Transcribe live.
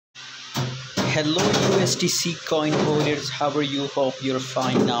Hello USTC coin holders, how are you? Hope you're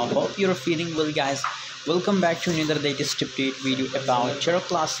fine now. Hope you're feeling well, guys. Welcome back to another latest update video about Terra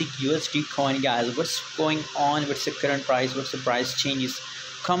Classic USD coin, guys. What's going on? What's the current price? What's the price changes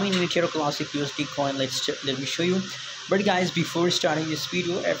coming in Terra Classic USD coin? Let me show you. But guys, before starting this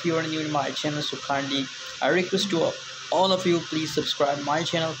video, if you are new to my channel, so kindly I request to all of you, please subscribe my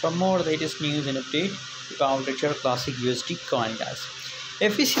channel for more latest news and update about the Terra Classic USD coin, guys.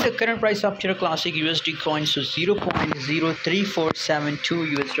 If we see the current price of Terra Classic USD coin, so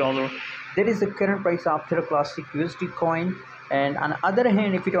 0.03472 US dollar, that is the current price of Terra Classic USD coin. And on the other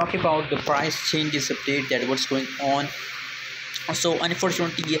hand, if we talk about the price changes update, that what's going on, so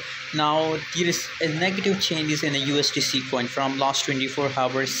unfortunately now there is a negative changes in the USDC coin from last 24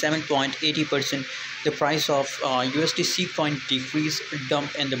 hours. 7.80% the price of USDC coin decrease,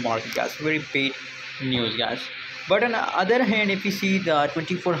 dump in the market, guys. Very bad news, guys. But on the other hand, if you see the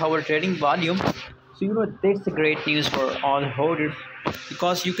 24-hour trading volume, so that's a great news for all holders,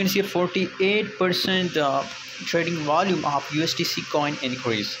 because you can see a 48% trading volume of USDC coin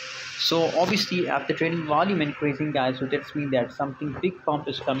increase. So obviously after trading volume increasing, guys, so that's mean that something big pump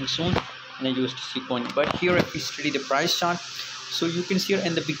is coming soon in the USDC coin. But here if we study the price chart, so you can see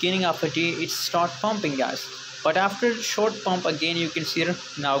in the beginning of the day it start pumping, guys, but after short pump again you can see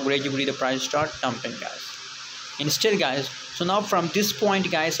now gradually the price start dumping, guys. And still, guys, so now from this point,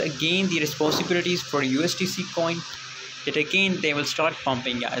 guys, again the responsibilities for USDC coin, that again they will start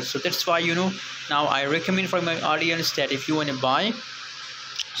pumping, guys. So that's why now I recommend for my audience that if you want to buy,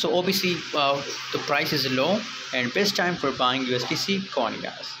 so obviously the price is low and best time for buying USDC coin,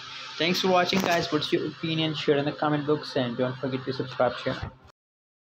 guys. Thanks for watching, guys. What's your opinion? Share in the comment box and don't forget to subscribe channel.